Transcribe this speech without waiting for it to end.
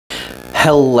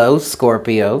Hello,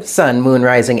 Scorpio, Sun, Moon,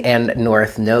 Rising, and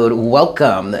North Node.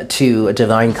 Welcome to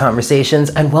Divine Conversations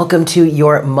and welcome to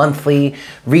your monthly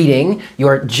reading,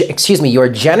 your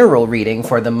general reading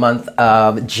for the month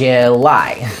of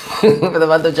July, for the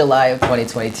month of July of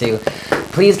 2022.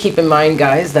 Please keep in mind,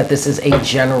 guys, that this is a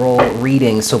general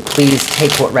reading, so please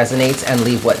take what resonates and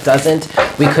leave what doesn't.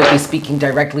 We could be speaking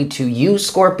directly to you,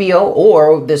 Scorpio,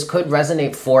 or this could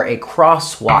resonate for a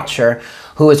cross-watcher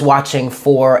who is watching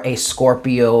for a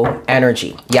Scorpio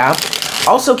energy, yeah?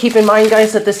 Also keep in mind,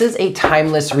 guys, that this is a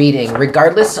timeless reading,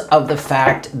 regardless of the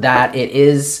fact that it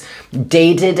is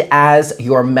dated as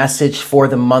your message for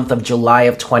the month of July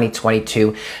of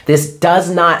 2022. This does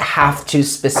not have to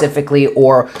specifically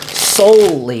or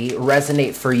solely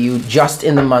resonate for you just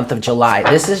in the month of July.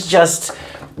 This is just,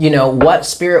 you know, what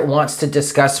Spirit wants to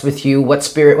discuss with you,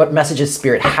 what messages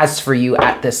Spirit has for you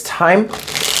at this time.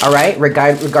 All right,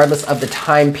 regardless of the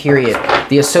time period.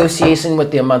 The association with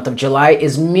the month of July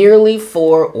is merely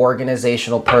for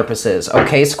organizational purposes.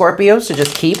 Okay, Scorpio? So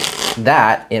just keep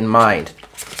that in mind.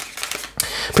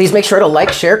 Please make sure to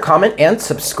like, share, comment, and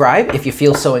subscribe if you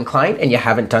feel so inclined and you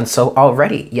haven't done so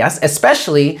already. Yes,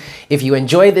 especially if you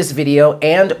enjoy this video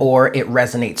and or it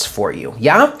resonates for you.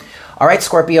 Yeah? All right,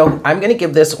 Scorpio, I'm going to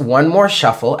give this one more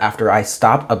shuffle after I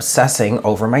stop obsessing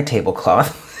over my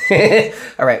tablecloth.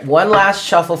 All right, one last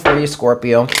shuffle for you,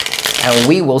 Scorpio, and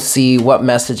we will see what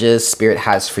messages Spirit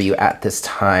has for you at this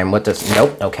time.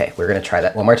 Nope. Okay, we're going to try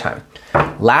that one more time.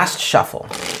 Last shuffle.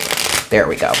 There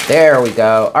we go. There we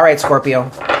go. All right,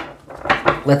 Scorpio,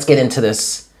 let's get into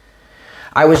this.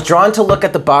 I was drawn to look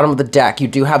at the bottom of the deck. You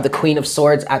do have the Queen of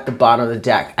Swords at the bottom of the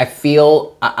deck. I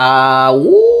feel,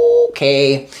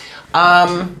 okay.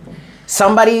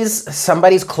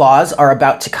 Somebody's claws are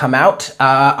about to come out.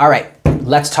 All right.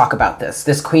 Let's talk about this.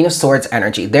 This Queen of Swords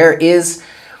energy. There is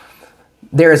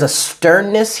a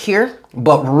sternness here,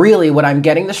 but really what I'm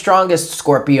getting the strongest,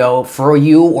 Scorpio, for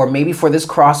you, or maybe for this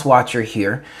cross-watcher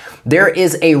here, there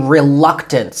is a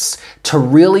reluctance to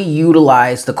really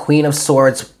utilize the Queen of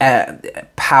Swords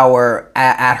power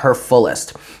at her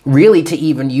fullest. Really to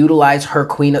even utilize her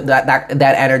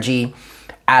that energy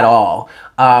at all.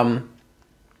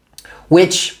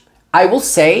 Which I will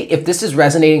say, if this is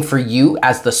resonating for you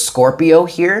as the Scorpio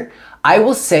here, I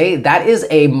will say that is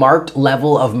a marked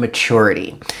level of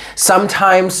maturity.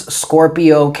 Sometimes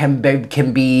Scorpio can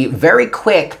be very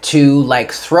quick to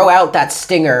like throw out that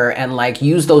stinger and like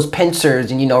use those pincers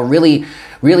and, you know, really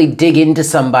dig into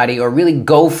somebody or really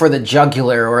go for the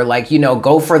jugular or like, you know,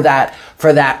 go for that,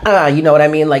 you know what I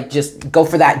mean? Like just go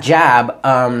for that jab.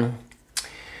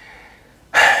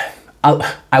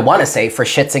 I want to say for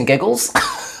shits and giggles.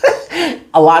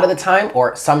 A lot of the time,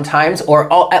 or sometimes,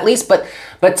 or at least, but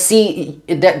see,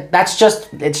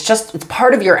 it's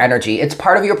part of your energy. It's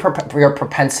part of your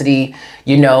propensity,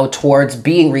 you know, towards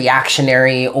being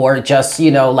reactionary or just,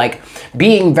 you know, like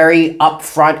being very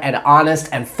upfront and honest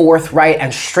and forthright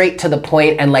and straight to the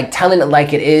point and like telling it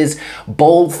like it is,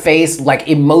 bold-faced, like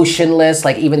emotionless,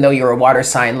 like even though you're a water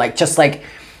sign, like just like,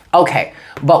 okay.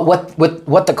 But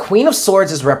what the Queen of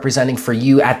Swords is representing for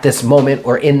you at this moment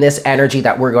or in this energy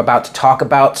that we're about to talk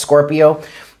about, Scorpio,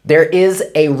 there is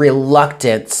a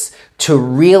reluctance to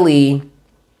really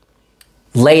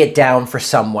lay it down for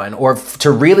someone or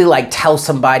to really like tell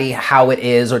somebody how it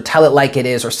is or tell it like it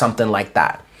is or something like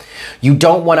that. You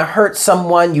don't want to hurt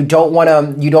someone. You don't want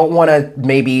to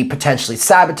maybe potentially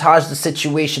sabotage the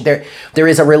situation. There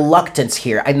is a reluctance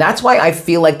here. And that's why I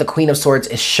feel like the Queen of Swords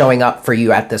is showing up for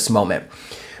you at this moment.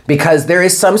 Because there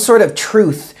is some sort of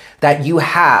truth that you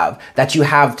have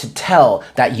to tell,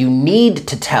 that you need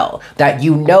to tell, that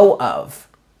you know of.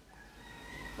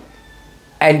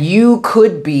 And you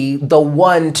could be the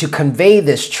one to convey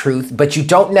this truth, but you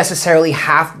don't necessarily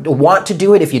want to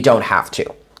do it if you don't have to.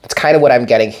 It's kind of what I'm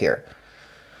getting here.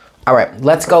 All right,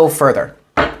 let's go further.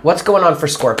 What's going on for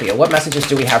Scorpio? What messages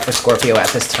do we have for Scorpio at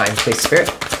this time, please, Spirit?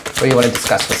 What do you want to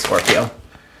discuss with Scorpio?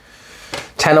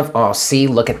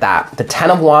 Look at that. The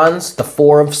 10 of Wands, the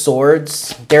 4 of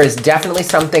Swords. There is definitely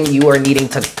something you are needing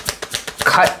to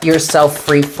cut yourself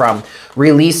free from,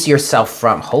 release yourself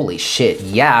from. Holy shit,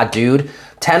 yeah, dude.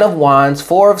 10 of Wands,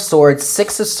 4 of Swords,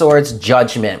 6 of Swords,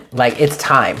 Judgment. Like, it's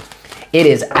time. It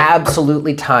is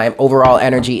absolutely time. Overall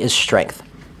energy is strength.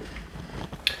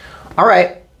 All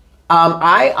right.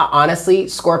 I honestly,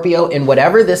 Scorpio, in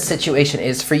whatever this situation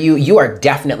is for you, you are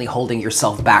definitely holding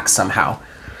yourself back somehow.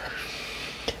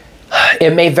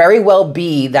 It may very well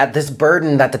be that this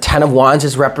burden that the 10 of Wands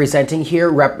is representing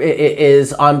here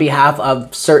is on behalf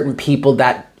of certain people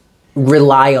that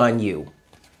rely on you.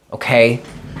 Okay?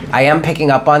 I am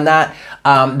picking up on that.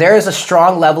 There is a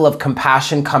strong level of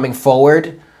compassion coming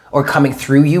forward or coming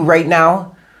through you right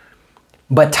now,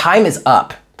 but time is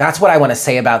up. That's what I want to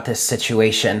say about this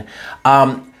situation.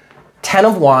 10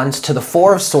 of Wands to the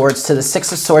 4 of Swords to the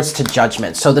 6 of Swords to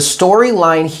Judgment. So the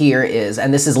storyline here is,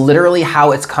 and this is literally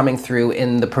how it's coming through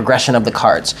in the progression of the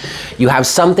cards. You have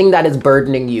something that is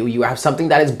burdening you. You have something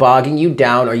that is bogging you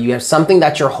down, or you have something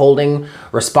that you're holding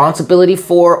responsibility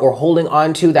for or holding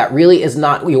on to that really is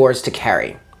not yours to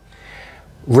carry.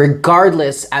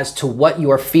 Regardless as to what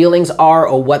your feelings are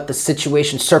or what the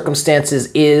situation,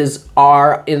 circumstances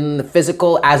are in the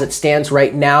physical as it stands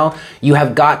right now, you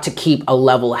have got to keep a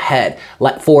level head.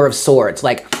 Like 4 of Swords.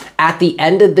 Like at the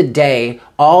end of the day,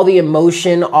 all the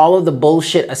emotion, all of the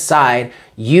bullshit aside,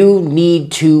 you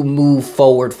need to move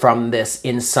forward from this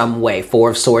in some way. 4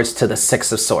 of Swords to the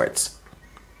 6 of Swords.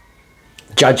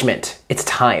 Judgment. It's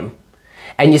time.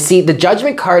 And you see, the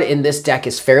Judgment card in this deck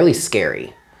is fairly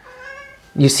scary.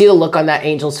 You see the look on that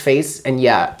angel's face? And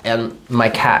yeah, and my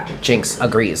cat, Jinx,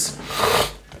 agrees.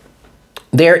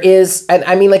 There is, and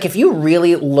I mean, like, if you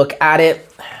really look at it,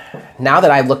 now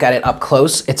that I look at it up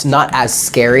close, it's not as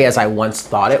scary as I once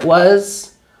thought it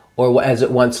was, or as it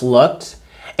once looked.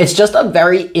 It's just a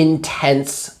very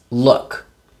intense look,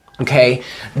 okay?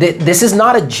 This is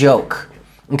not a joke,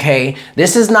 okay?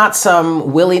 This is not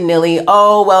some willy-nilly,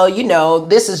 oh, well, you know,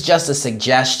 this is just a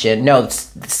suggestion. No,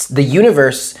 it's the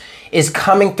universe is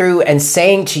coming through and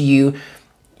saying to you,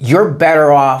 you're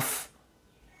better off.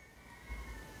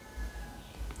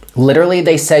 Literally,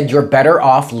 they said, you're better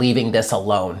off leaving this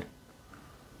alone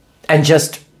and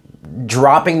just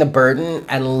dropping the burden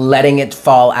and letting it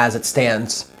fall as it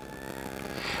stands.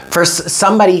 For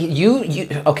somebody,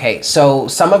 okay, so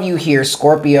some of you here,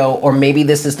 Scorpio, or maybe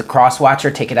this is the cross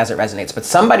watcher, take it as it resonates, but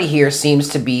somebody here seems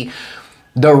to be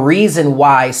the reason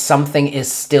why something is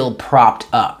still propped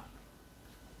up.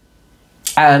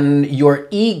 And your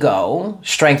ego,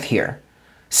 strength here,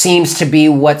 seems to be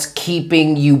what's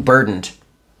keeping you burdened.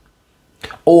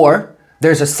 Or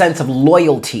there's a sense of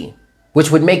loyalty,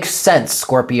 which would make sense,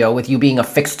 Scorpio, with you being a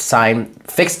fixed sign.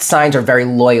 Fixed signs are very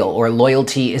loyal, or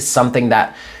loyalty is something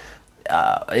that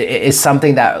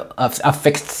a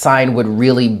fixed sign would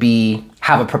really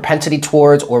have a propensity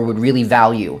towards or would really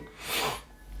value.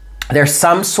 There's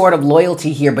some sort of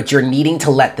loyalty here, but you're needing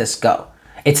to let this go.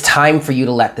 It's time for you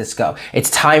to let this go.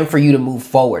 It's time for you to move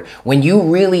forward. When you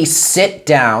really sit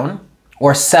down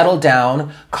or settle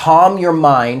down, calm your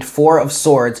mind, 4 of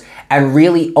Swords, and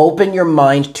really open your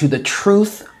mind to the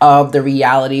truth of the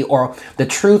reality or the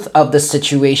truth of the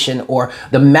situation or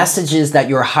the messages that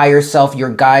your higher self,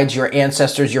 your guides, your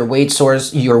ancestors, your way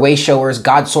showers,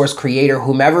 God source, creator,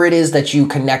 whomever it is that you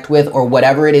connect with or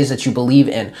whatever it is that you believe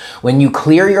in. When you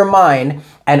clear your mind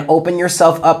and open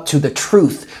yourself up to the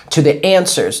truth, to the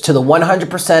answers, to the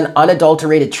 100%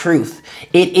 unadulterated truth,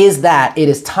 it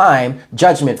is time,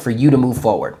 Judgment, for you to move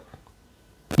forward.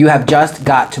 You have just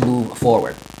got to move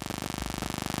forward.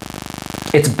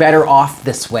 It's better off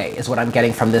this way, is what I'm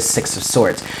getting from this 6 of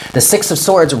Swords. The 6 of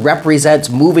Swords represents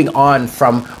moving on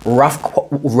from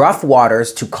rough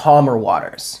waters to calmer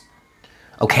waters.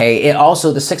 Okay,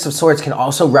 the 6 of Swords can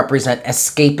also represent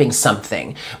escaping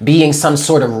something, being some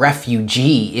sort of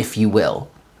refugee, if you will.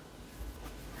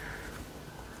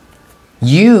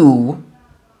 You,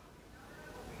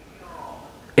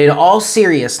 in all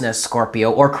seriousness, Scorpio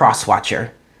or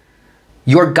Crosswatcher,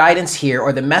 your guidance here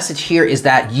or the message here is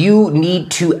that you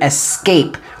need to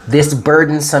escape this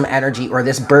burdensome energy or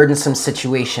this burdensome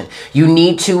situation. You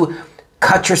need to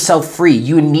cut yourself free.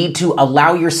 You need to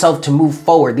allow yourself to move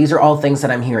forward. These are all things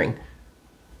that I'm hearing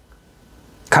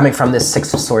coming from this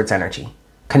 6 of Swords energy,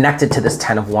 connected to this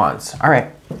 10 of Wands. All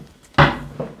right.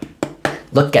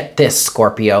 Look at this,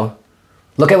 Scorpio.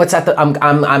 Look at what's at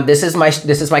the, this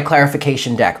is my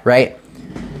clarification deck, right?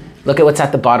 Look at what's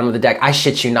at the bottom of the deck. I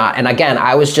shit you not. And again,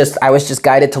 I was just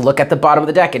guided to look at the bottom of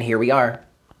the deck, and here we are.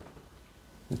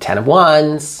 10 of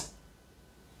Wands.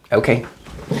 Okay.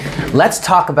 Let's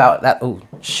talk about that. Oh,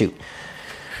 shoot.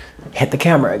 Hit the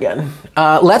camera again.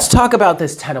 Let's talk about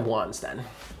this 10 of Wands then.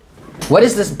 What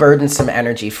is this burdensome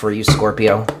energy for you,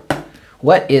 Scorpio?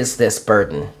 What is this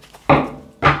burden? I'm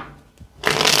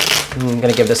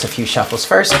gonna give this a few shuffles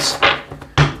first,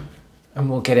 and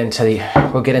we'll get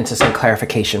into some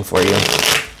clarification for you.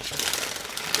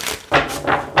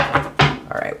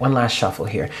 All right, one last shuffle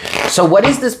here. So what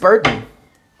is this burden?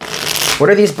 What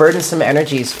are these burdensome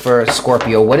energies for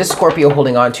Scorpio? What is Scorpio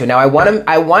holding on to? Now, I definitely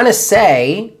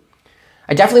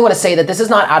want to say that this is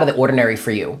not out of the ordinary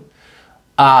for you.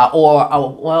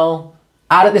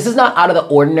 This is not out of the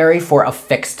ordinary for a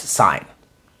fixed sign.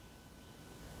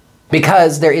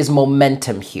 Because there is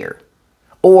momentum here.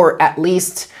 Or at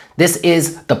least this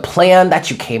is the plan that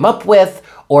you came up with,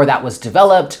 or that was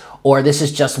developed, or this is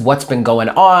just what's been going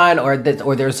on, or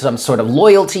there's some sort of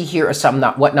loyalty here or something,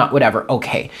 not whatnot, whatever.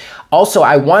 Okay. Also,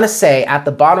 I want to say at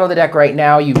the bottom of the deck right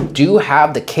now, you do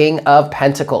have the King of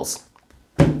Pentacles,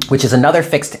 which is another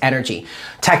fixed energy.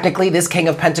 Technically, this King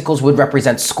of Pentacles would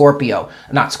represent Scorpio,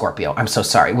 not Scorpio, I'm so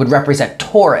sorry, would represent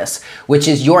Taurus, which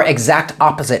is your exact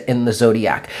opposite in the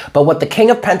zodiac. But what the King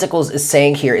of Pentacles is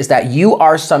saying here is that you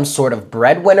are some sort of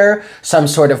breadwinner, some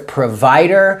sort of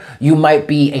provider. You might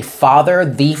be a father,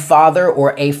 the father,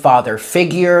 or a father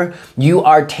figure. You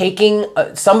are taking,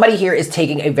 somebody here is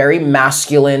taking a very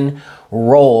masculine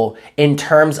role in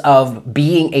terms of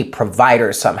being a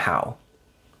provider somehow.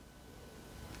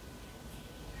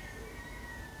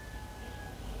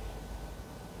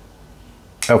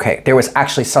 Okay, there was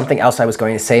actually something else I was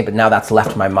going to say, but now that's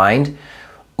left my mind.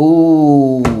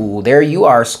 Ooh, there you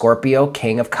are, Scorpio,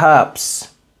 King of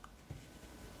Cups.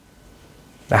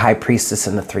 The High Priestess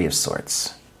and the Three of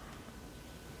Swords.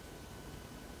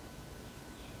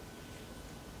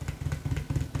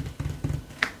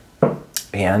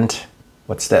 And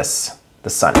what's this? The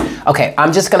Sun. Okay,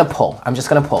 I'm just gonna pull.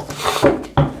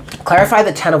 Clarify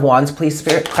the Ten of Wands, please,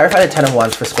 Spirit. Clarify the Ten of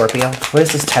Wands for Scorpio. What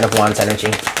is this Ten of Wands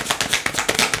energy?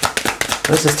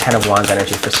 What is this Ten of Wands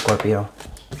energy for Scorpio?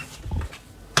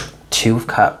 Two of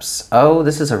Cups. Oh,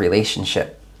 this is a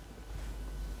relationship.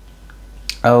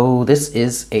 Oh, this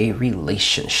is a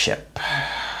relationship.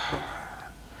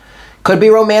 Could be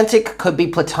romantic, could be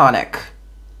platonic.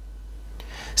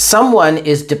 Someone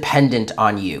is dependent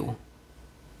on you,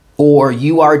 or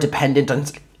you are dependent on...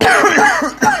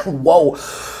 Whoa.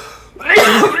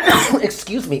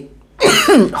 Excuse me.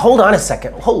 Hold on a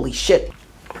second. Holy shit.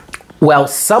 Well,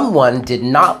 someone did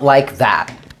not like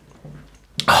that.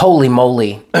 Holy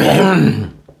moly.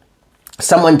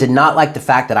 Someone did not like the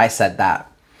fact that I said that.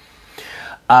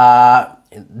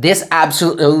 This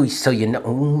absolutely, oh, so you know,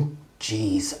 oh,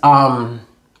 geez.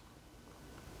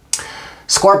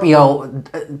 Scorpio,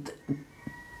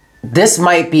 this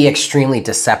might be extremely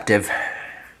deceptive.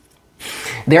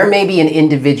 There may be an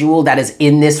individual that is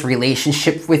in this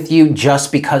relationship with you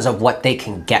just because of what they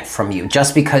can get from you,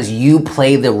 just because you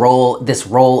play the role, this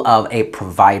role of a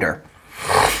provider.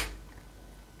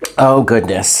 Oh,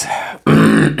 goodness.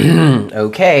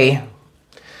 Okay.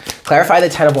 Clarify the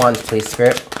Ten of Wands, please,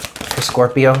 Spirit, for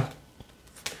Scorpio.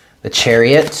 The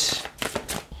Chariot.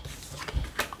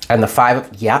 And the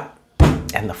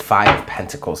and the Five of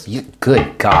Pentacles.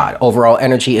 Good God. Overall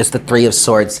energy is the Three of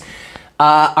Swords.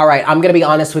 All right, I'm gonna be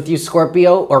honest with you,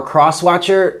 Scorpio or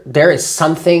Crosswatcher. There is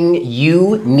something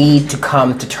you need to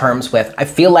come to terms with. I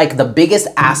feel like the biggest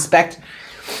aspect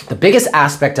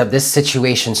of this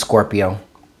situation, Scorpio,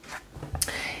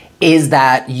 is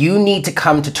that you need to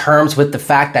come to terms with the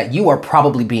fact that you are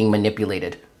probably being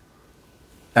manipulated.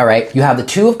 All right, you have the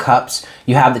Two of Cups,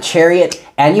 you have the Chariot,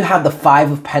 and you have the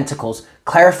Five of Pentacles,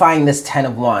 clarifying this Ten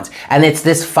of Wands. And it's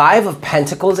this Five of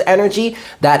Pentacles energy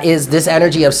that is this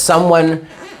energy of someone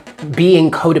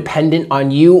being codependent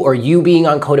on you, or you being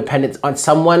on codependent on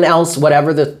someone else,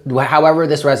 however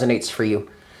this resonates for you.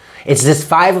 It's this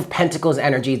Five of Pentacles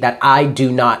energy that I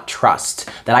do not trust,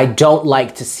 that I don't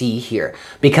like to see here.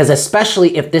 Because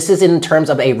especially if this is in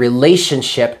terms of a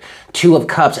relationship, Two of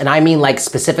Cups, and I mean like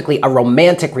specifically a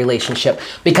romantic relationship,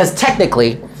 because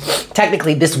technically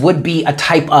this would be a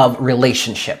type of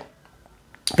relationship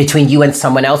between you and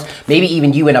someone else, maybe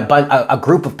even you and a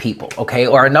group of people, okay,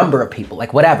 or a number of people,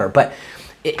 like whatever. But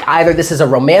either this is a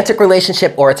romantic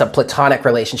relationship or it's a platonic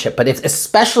relationship. But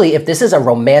especially if this is a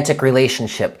romantic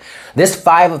relationship, this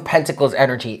Five of Pentacles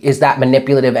energy is that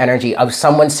manipulative energy of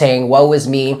someone saying, woe is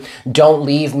me, don't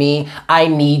leave me, I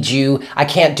need you, I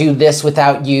can't do this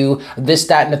without you, this,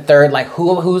 that, and the third, like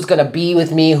who's gonna be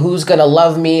with me, who's gonna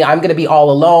love me, I'm gonna be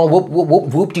all alone, whoop, whoop, whoop,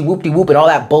 whoop-de-whoop-de-whoop, and all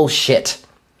that bullshit.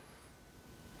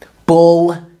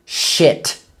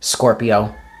 Bullshit,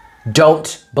 Scorpio.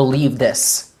 Don't believe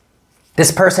this.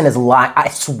 This person is lying. I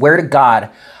swear to God,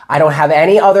 I don't have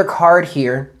any other card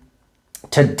here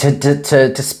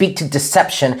to speak to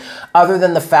deception other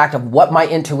than the fact of what my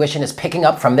intuition is picking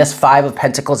up from this Five of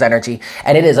Pentacles energy.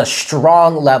 And it is a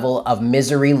strong level of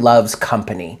misery loves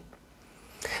company.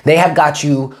 They have got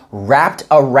you wrapped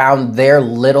around their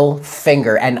little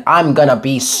finger. And I'm gonna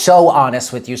be so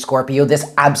honest with you, Scorpio.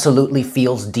 This absolutely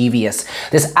feels devious.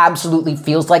 This absolutely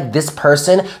feels like this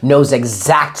person knows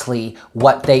exactly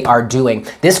what they are doing.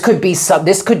 This could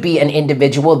be an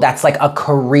individual that's like a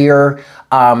career,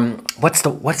 a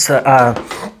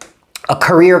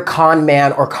career con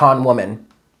man or con woman.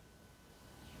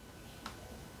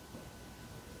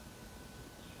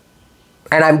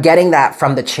 And I'm getting that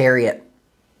from the Chariot.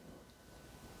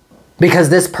 Because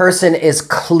this person is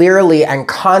clearly and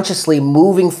consciously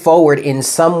moving forward in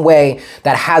some way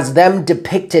that has them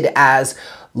depicted as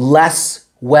less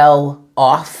well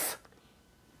off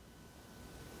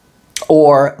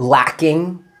or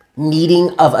lacking,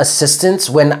 needing of assistance,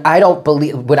 when I don't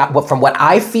believe, from what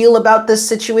I feel about this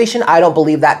situation, I don't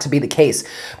believe that to be the case.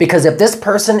 Because if this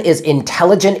person is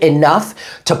intelligent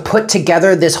enough to put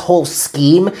together this whole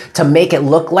scheme to make it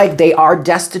look like they are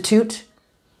destitute,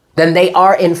 then they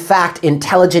are in fact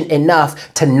intelligent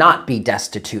enough to not be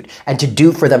destitute and to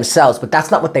do for themselves. But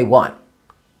that's not what they want.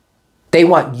 They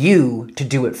want you to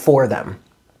do it for them.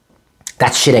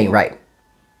 That shit ain't right.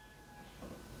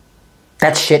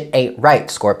 That shit ain't right,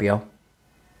 Scorpio.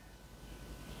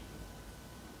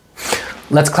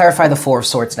 Let's clarify the Four of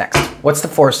Swords next. What's the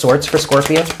Four of Swords for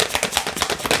Scorpio?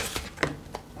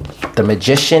 The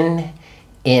Magician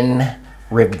in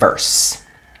reverse.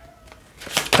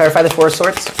 Clarify the Four of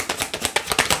Swords.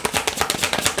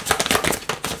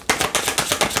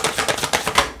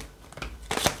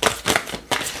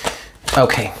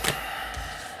 Okay.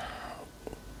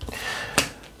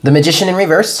 The Magician in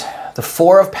reverse, the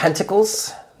Four of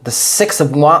Pentacles, the Six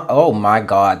of Wands. Oh my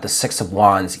God, the Six of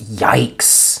Wands.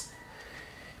 Yikes.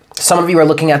 Some of you are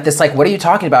looking at this like, what are you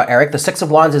talking about, Eric? The Six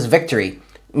of Wands is victory.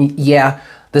 Yeah,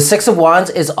 the Six of Wands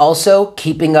is also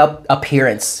keeping up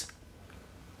appearance.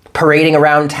 Parading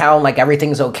around town like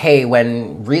everything's okay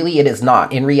when really it is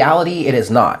not. In reality, it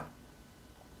is not.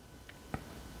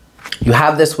 You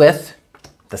have this with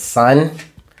the Sun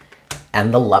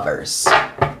and the Lovers.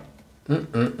 And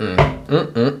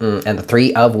the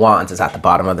Three of Wands is at the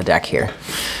bottom of the deck here.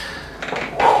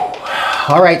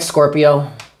 All right,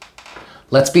 Scorpio.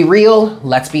 Let's be real.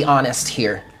 Let's be honest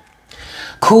here.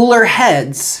 Cooler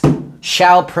heads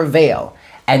shall prevail.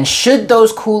 And should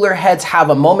those cooler heads have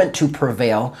a moment to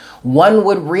prevail, one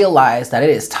would realize that it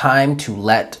is time to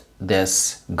let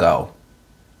this go.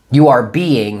 You are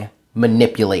being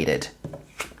manipulated.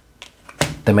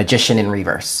 The Magician in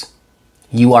reverse.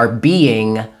 You are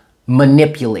being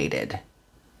manipulated.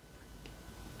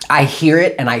 I hear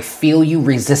it and I feel you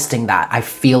resisting that. I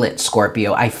feel it,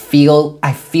 Scorpio. I feel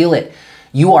it.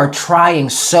 You are trying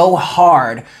so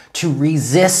hard to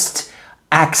resist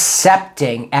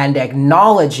accepting and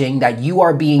acknowledging that you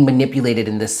are being manipulated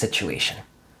in this situation.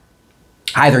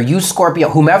 Either you, Scorpio,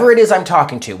 whomever it is I'm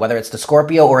talking to, whether it's the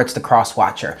Scorpio or it's the cross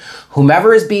watcher,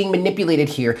 whomever is being manipulated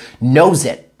here knows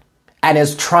it and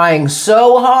is trying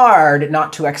so hard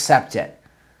not to accept it.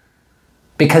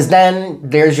 Because then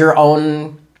there's your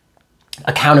own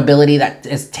accountability that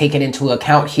is taken into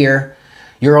account here,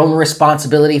 your own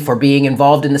responsibility for being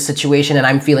involved in the situation, and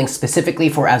I'm feeling specifically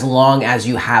for as long as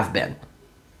you have been.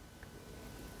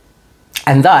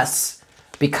 And thus,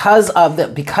 because of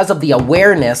the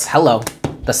awareness, hello,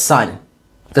 the Sun.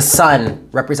 The Sun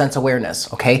represents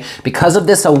awareness, okay? Because of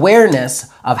this awareness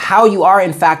of how you are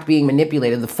in fact being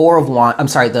manipulated, the Four of Wands, I'm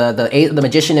sorry, the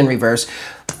Magician in reverse,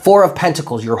 Four of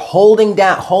Pentacles, you're holding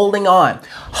down, holding on,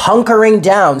 hunkering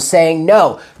down, saying,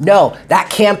 no, that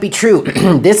can't be true.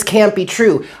 This can't be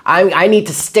true. I need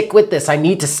to stick with this. I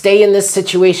need to stay in this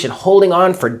situation, holding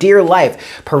on for dear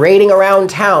life, parading around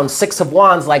town, Six of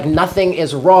Wands, like nothing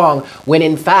is wrong, when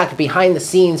in fact, behind the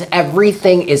scenes,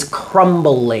 everything is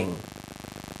crumbling.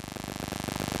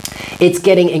 It's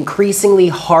getting increasingly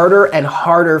harder and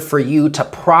harder for you to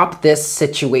prop this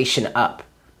situation up.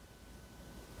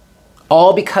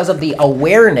 All because of the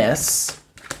awareness,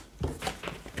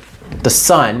 the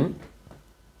Sun,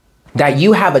 that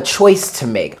you have a choice to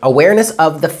make. Awareness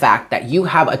of the fact that you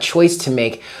have a choice to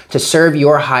make to serve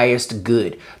your highest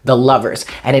good, the Lovers.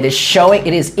 And it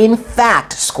is in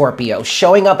fact, Scorpio,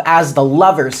 showing up as the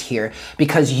Lovers here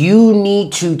because you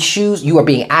need to choose, you are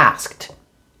being asked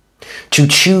to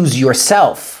choose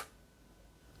yourself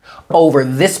over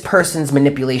this person's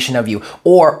manipulation of you,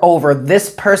 or over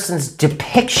this person's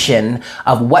depiction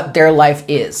of what their life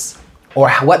is, or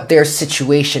what their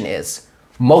situation is.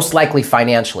 Most likely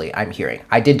financially, I'm hearing.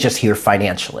 I did just hear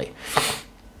financially.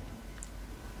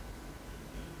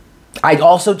 I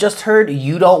also just heard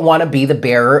you don't want to be the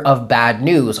bearer of bad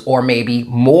news, or maybe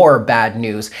more bad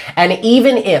news. And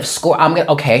even if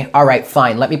okay, all right,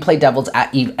 fine. Let me play devil's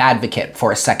advocate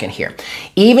for a second here.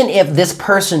 Even if this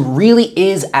person really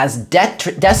is as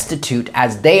destitute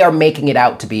as they are making it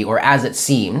out to be, or as it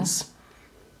seems,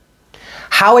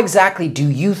 how exactly do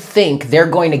you think they're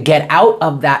going to get out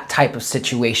of that type of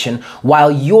situation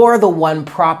while you're the one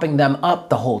propping them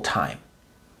up the whole time?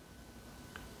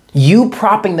 You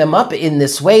propping them up in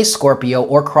this way, Scorpio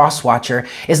or Crosswatcher,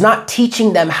 is not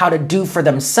teaching them how to do for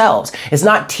themselves. It's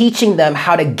not teaching them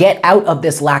how to get out of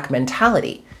this lack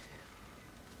mentality.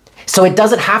 So it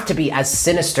doesn't have to be as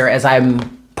sinister as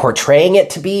I'm portraying it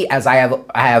to be, as I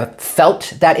have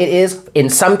felt that it is. In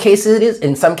some cases it is,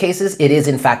 in some cases it is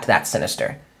in fact that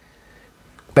sinister.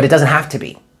 But it doesn't have to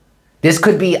be. This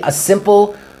could be a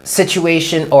simple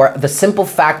situation, or the simple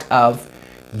fact of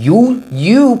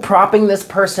you propping this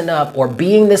person up or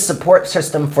being this support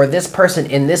system for this person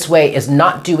in this way is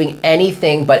not doing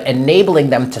anything but enabling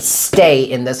them to stay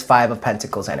in this Five of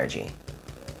Pentacles energy.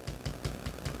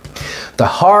 The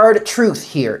hard truth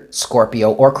here,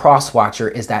 Scorpio or cross-watcher,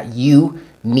 is that you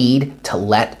need to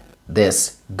let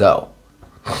this go.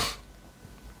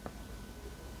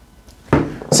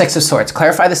 Six of Swords.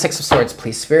 Clarify the Six of Swords,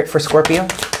 please, Spirit, for Scorpio.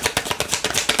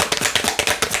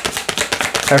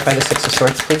 Clarify the Six of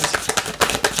Swords, please.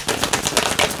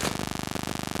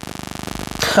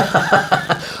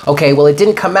 Okay, well, it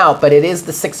didn't come out, but it is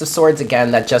the Six of Swords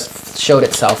again that just showed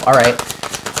itself. All right.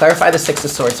 Clarify the Six of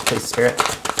Swords, please, Spirit.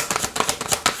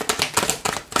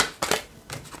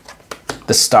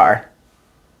 The Star.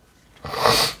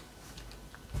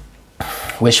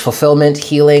 Wish fulfillment,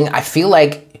 healing. I feel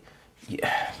like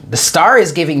the Star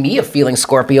is giving me a feeling,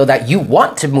 Scorpio, that you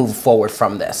want to move forward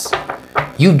from this.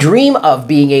 You dream of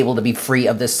being able to be free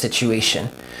of this situation.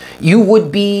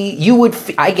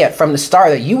 I get from the Star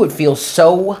that you would feel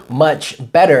so much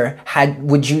better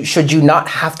should you not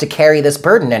have to carry this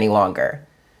burden any longer.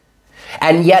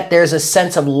 And yet there's a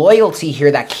sense of loyalty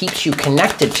here that keeps you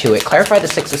connected to it. Clarify the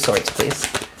Six of Swords, please.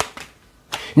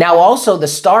 Now also the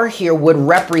Star here would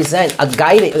represent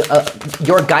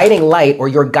your guiding light or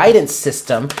your guidance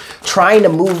system trying to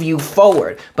move you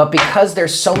forward. But because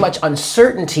there's so much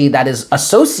uncertainty that is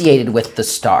associated with the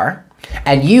Star,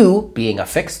 and you, being a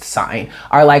fixed sign,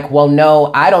 are like, well,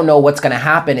 no, I don't know what's going to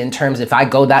happen in terms if I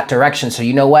go that direction. So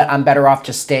you know what? I'm better off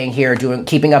just staying here,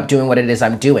 keeping up doing what it is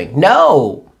I'm doing.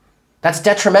 No! That's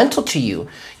detrimental to you.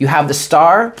 You have the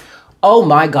Star, oh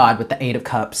my God, with the Eight of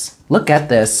Cups. Look at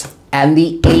this. And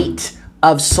the Eight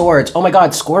of Swords. Oh my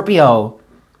God, Scorpio.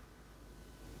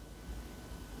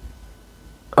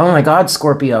 Oh my God,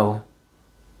 Scorpio.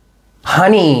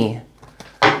 Honey,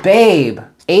 babe,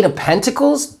 Eight of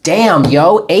Pentacles? Damn,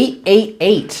 yo,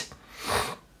 888.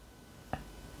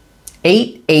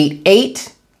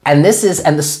 888. And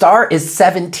the Star is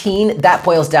 17. That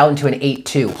boils down to an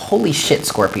 8-2. Holy shit,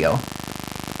 Scorpio.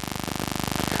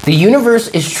 The universe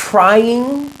is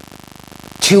trying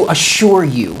to assure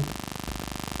you.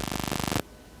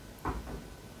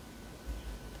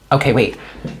 Okay, wait.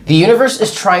 The universe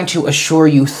is trying to assure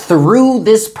you through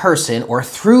this person or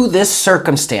through this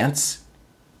circumstance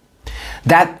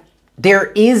that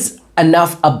there is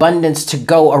enough abundance to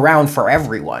go around for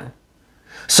everyone.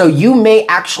 So you may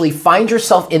actually find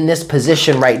yourself in this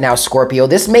position right now, Scorpio.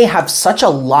 This may have such a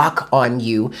lock on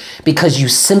you because you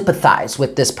sympathize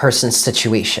with this person's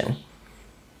situation.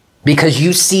 Because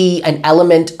you see an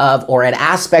element of or an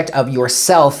aspect of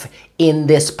yourself in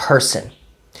this person,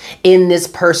 in this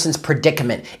person's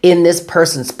predicament, in this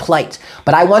person's plight.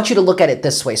 But I want you to look at it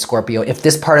this way, Scorpio, if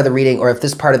this part of the reading or if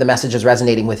this part of the message is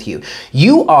resonating with you.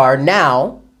 You are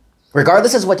now,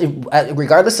 regardless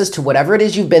as to whatever it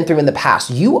is you've been through in the past,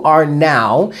 you are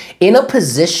now in a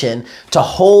position to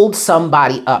hold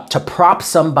somebody up, to prop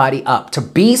somebody up, to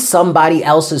be somebody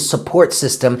else's support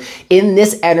system in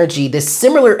this energy, this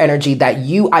similar energy that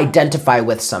you identify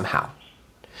with somehow.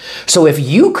 So if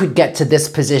you could get to this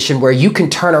position where you can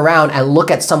turn around and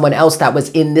look at someone else that was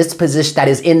in this position, that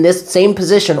is in this same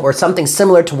position or something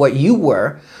similar to what you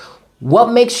were,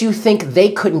 what makes you think they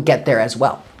couldn't get there as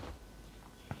well?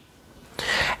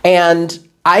 And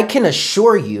I can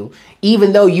assure you,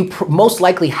 even though you most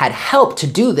likely had help to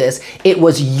do this, it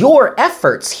was your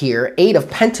efforts here, Eight of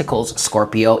Pentacles,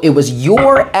 Scorpio. It was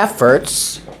your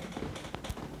efforts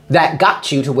that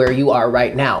got you to where you are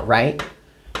right now, right?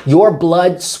 Your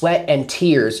blood, sweat, and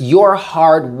tears, your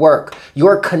hard work,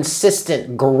 your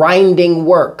consistent grinding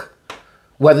work,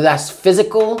 whether that's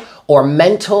physical or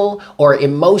mental or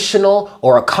emotional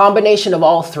or a combination of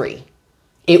all three.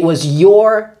 It was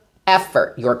your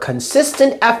effort, your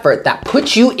consistent effort that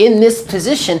put you in this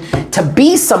position to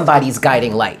be somebody's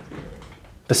guiding light,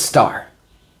 the Star.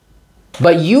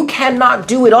 But you cannot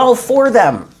do it all for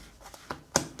them.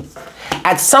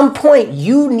 At some point,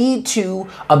 you need to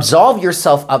absolve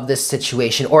yourself of this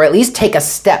situation, or at least take a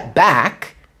step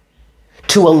back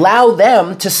to allow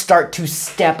them to start to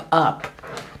step up.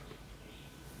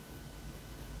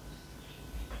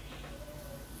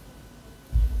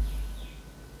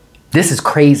 This is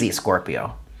crazy,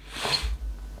 Scorpio.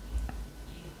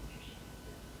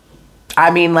 I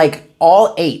mean, like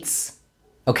all eights.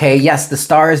 Okay, yes, the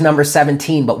Star is number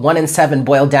 17, but 1 and 7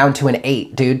 boil down to an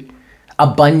 8, dude.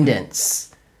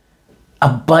 Abundance.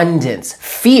 abundance,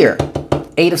 fear.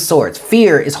 Eight of Swords.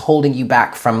 Fear is holding you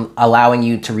back from allowing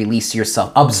you to release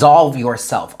yourself, absolve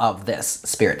yourself of this,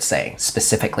 Spirit's saying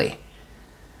specifically.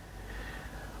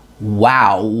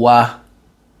 Wow.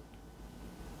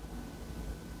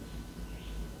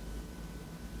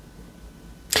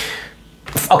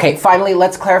 Okay, finally,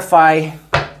 let's clarify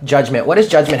Judgment. What does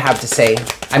Judgment have to say?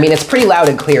 I mean, it's pretty loud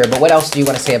and clear, but what else do you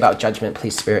want to say about Judgment,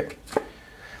 please, Spirit?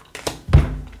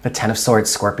 The Ten of Swords,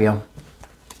 Scorpio.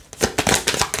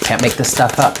 Can't make this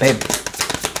stuff up, babe.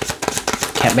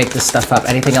 Can't make this stuff up.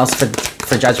 Anything else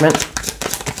for Judgment?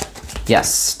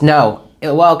 Yes. No.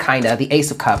 Well, kind of. The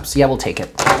Ace of Cups. Yeah, we'll take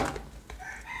it.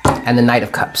 And the Knight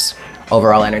of Cups.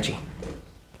 Overall energy.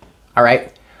 All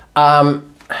right.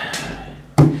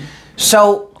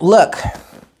 So, look.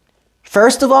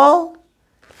 First of all,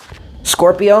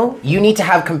 Scorpio, you need to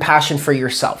have compassion for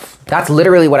yourself. That's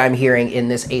literally what I'm hearing in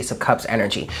this Ace of Cups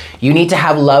energy. You need to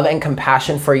have love and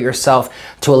compassion for yourself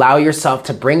to allow yourself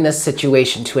to bring this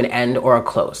situation to an end or a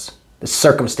close. The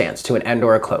circumstance to an end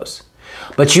or a close.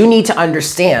 But you need to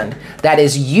understand that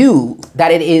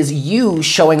it is you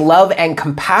showing love and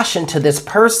compassion to this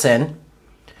person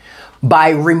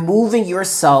by removing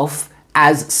yourself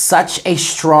as such a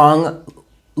strong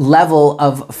level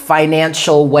of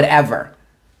financial whatever.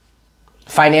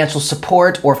 Financial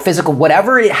support or physical,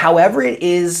 however it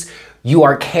is you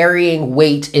are carrying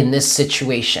weight in this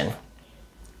situation.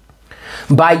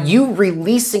 By you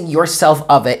releasing yourself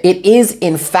of it, it is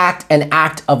in fact an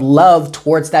act of love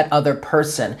towards that other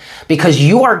person, because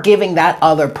you are giving that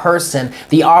other person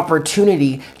the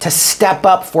opportunity to step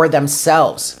up for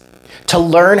themselves, to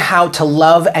learn how to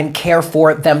love and care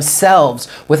for themselves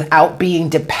without being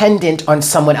dependent on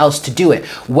someone else to do it,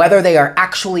 whether they are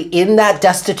actually in that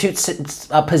destitute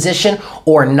position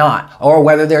or not, or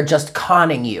whether they're just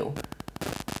conning you.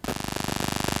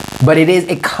 But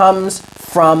it comes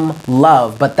from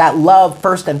love. But that love,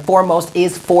 first and foremost,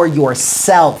 is for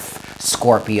yourself,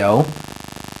 Scorpio.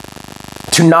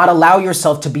 To not allow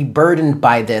yourself to be burdened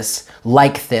by this,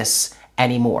 like this,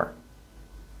 anymore.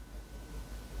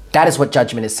 That is what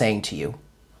Judgment is saying to you.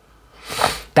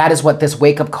 That is what this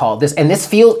wake-up call,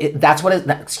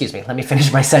 excuse me, let me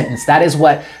finish my sentence. That is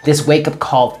what this wake-up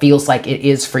call feels like it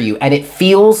is for you. And it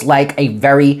feels like a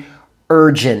very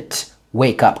urgent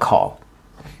wake-up call.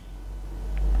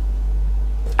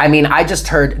 I mean, I just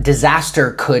heard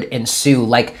disaster could ensue.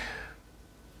 Like,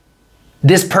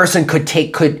 this person could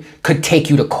take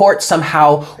you to court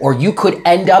somehow, or you could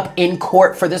end up in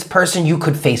court for this person. You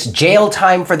could face jail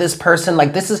time for this person.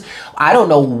 Like, this is, I don't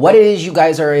know what it is you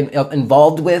guys are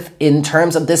involved with in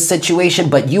terms of this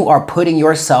situation, but you are putting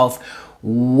yourself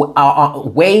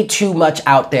way too much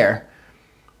out there.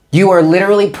 You are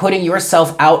literally putting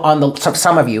yourself out on the,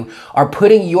 some of you are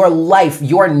putting your life,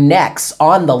 your necks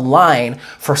on the line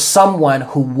for someone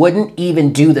who wouldn't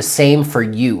even do the same for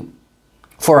you.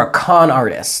 For a con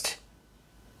artist,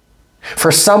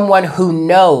 for someone who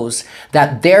knows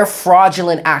that their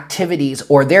fraudulent activities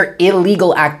or their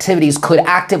illegal activities could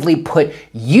actively put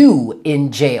you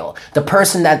in jail, the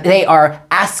person that they are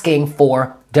asking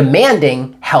for,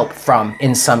 demanding help from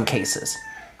in some cases.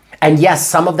 And yes,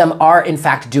 some of them are in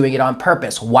fact doing it on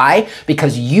purpose. Why?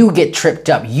 Because you get tripped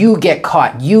up, you get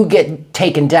caught, you get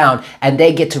taken down, and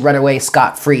they get to run away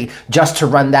scot-free just to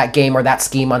run that game or that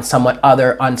scheme on someone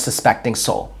other unsuspecting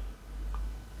soul.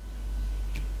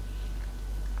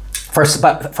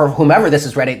 But for whomever this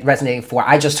is resonating for,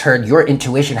 I just heard your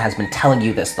intuition has been telling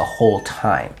you this the whole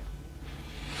time.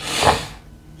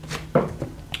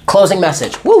 Closing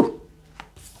message. Woo!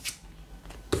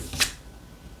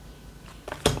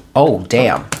 Oh,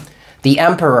 damn. The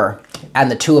Emperor and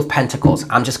the Two of Pentacles.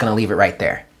 I'm just going to leave it right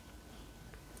there.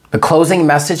 The closing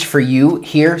message for you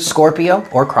here, Scorpio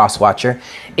or Crosswatcher,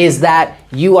 is that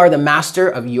you are the master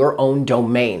of your own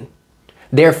domain.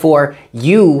 Therefore,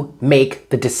 you make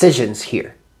the decisions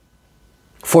here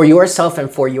for yourself and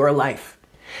for your life.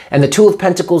 And the Two of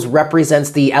Pentacles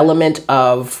represents the element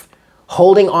of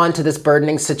holding on to this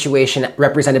burdening situation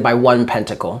represented by one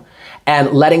pentacle,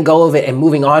 and letting go of it and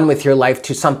moving on with your life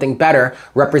to something better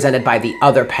represented by the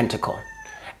other pentacle.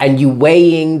 And you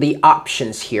weighing the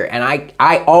options here. And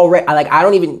I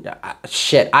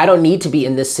don't need to be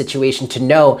in this situation to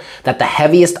know that the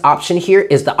heaviest option here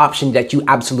is the option that you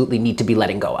absolutely need to be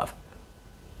letting go of.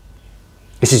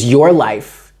 This is your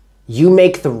life. You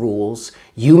make the rules.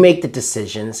 You make the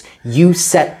decisions. You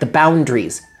set the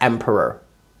boundaries, Emperor.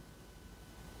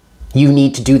 You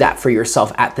need to do that for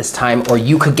yourself at this time, or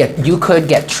you could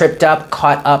get tripped up,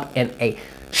 caught up in a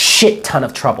shit ton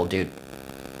of trouble, dude.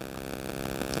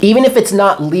 Even if it's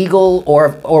not legal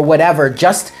or whatever,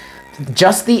 just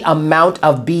the amount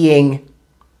of being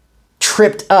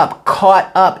tripped up,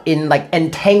 caught up in, like,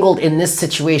 entangled in this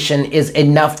situation is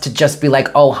enough to just be like,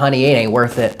 oh, honey, it ain't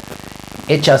worth it.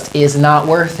 It just is not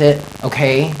worth it,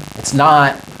 okay? It's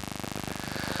not.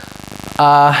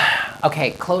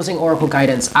 Okay, closing oracle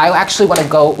guidance. I actually want to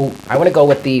go, I want to go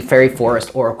with the Fairy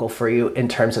Forest Oracle for you in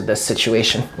terms of this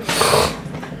situation.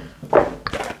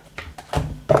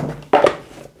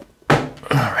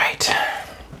 All right.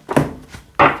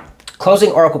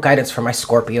 Closing oracle guidance for my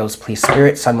Scorpios, please.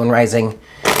 Spirit, Sun, Moon, Rising,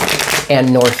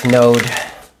 and North Node.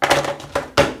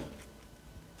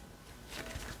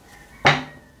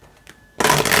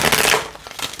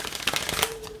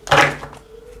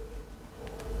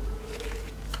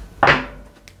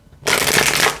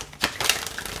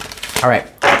 All right.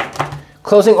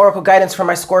 Closing oracle guidance for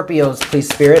my Scorpios, please,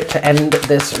 Spirit, to end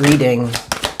this reading.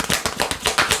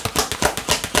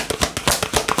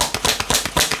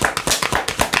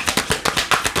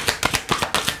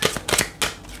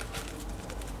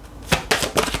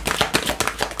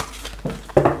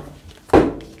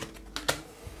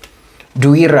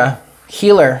 Duira,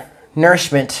 healer,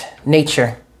 nourishment,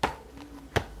 nature.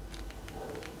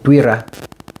 Duira.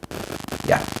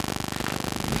 Yeah.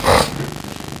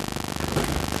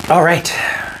 All right,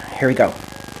 here we go.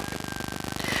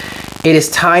 It is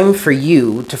time for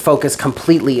you to focus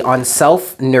completely on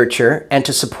self-nurture and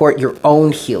to support your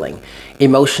own healing,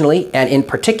 emotionally and in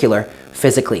particular,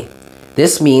 physically.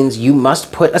 This means you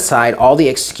must put aside all the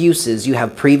excuses you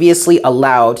have previously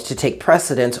allowed to take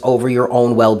precedence over your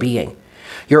own well-being.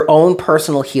 Your own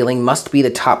personal healing must be the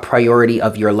top priority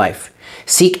of your life.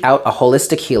 Seek out a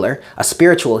holistic healer, a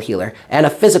spiritual healer, and a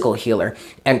physical healer,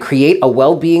 and create a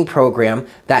well-being program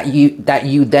that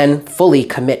you then fully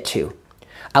commit to.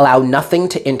 Allow nothing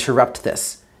to interrupt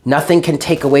this. Nothing can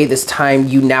take away this time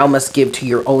you now must give to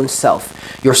your own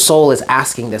self. Your soul is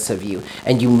asking this of you,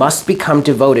 and you must become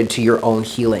devoted to your own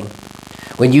healing.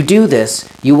 When you do this,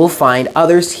 you will find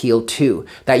others heal too,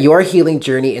 that your healing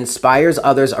journey inspires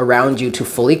others around you to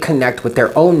fully connect with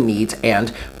their own needs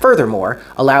and, furthermore,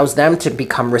 allows them to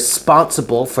become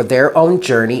responsible for their own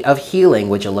journey of healing.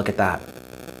 Would you look at that?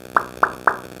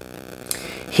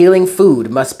 Healing food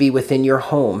must be within your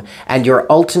home and your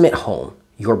ultimate home,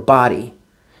 your body.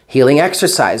 Healing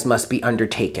exercise must be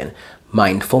undertaken,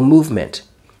 mindful movement.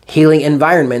 Healing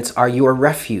environments are your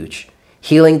refuge.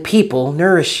 Healing people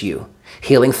nourish you.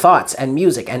 Healing thoughts and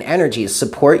music and energies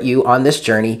support you on this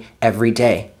journey every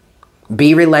day.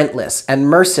 Be relentless and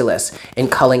merciless in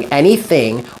culling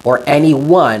anything or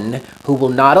anyone who will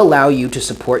not allow you to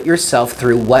support yourself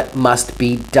through what must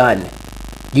be done.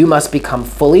 You must become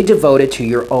fully devoted to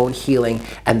your own healing,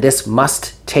 and this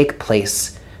must take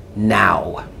place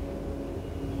now.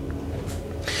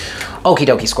 Okie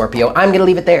dokie, Scorpio. I'm going to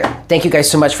leave it there. Thank you guys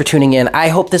so much for tuning in. I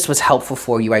hope this was helpful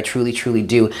for you. I truly, truly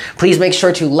do. Please make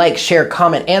sure to like, share,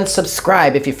 comment, and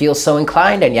subscribe if you feel so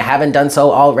inclined and you haven't done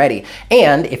so already.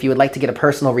 And if you would like to get a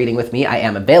personal reading with me, I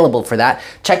am available for that.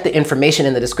 Check the information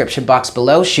in the description box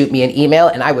below. Shoot me an email,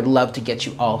 and I would love to get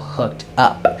you all hooked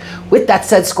up. With that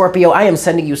said, Scorpio, I am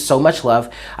sending you so much love.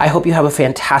 I hope you have a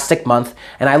fantastic month,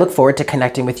 and I look forward to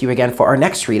connecting with you again for our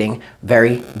next reading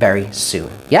very, very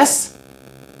soon. Yes?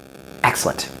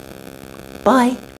 Excellent. Bye.